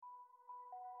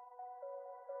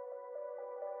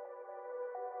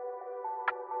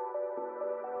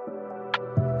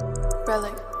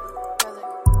relic.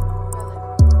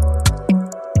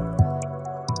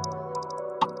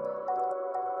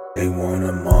 They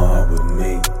wanna mob with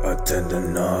me, I tend to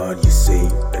nod, you see.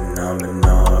 And I'm an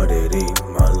oddity,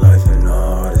 my life an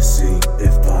odyssey.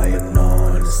 If I am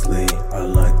honestly, I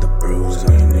like the bruise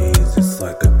on your knees. It's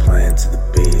like a plan to the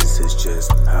bees, it's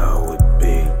just how it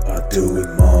be. I do it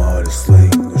modestly,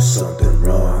 there's something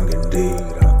wrong indeed.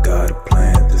 I got a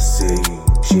plan to see.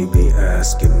 She be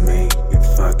asking me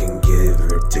if I can give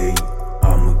her D.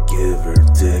 I'ma give her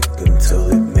dick until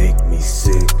it make me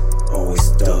sick. Always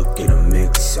stuck in a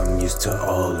mix, I'm used to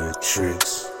all her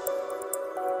tricks.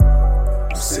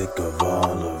 I'm sick of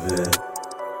all of it.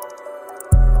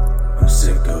 I'm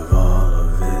sick of all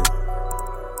of it.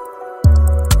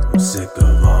 I'm sick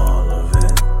of all of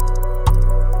it.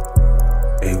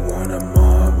 They wanna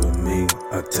mob with me,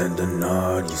 I tend to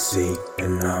nod, you see.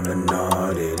 And I'm an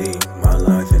oddity, my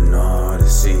life an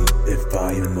odyssey. If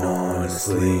I am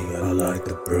honestly, I like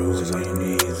the bruise on your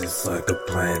knees. It's like a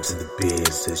plan to the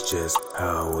bees, it's just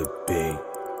how it be.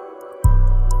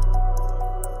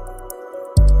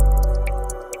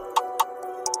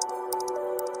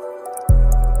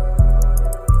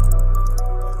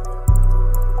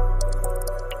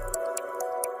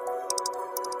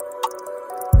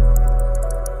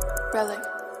 Relic.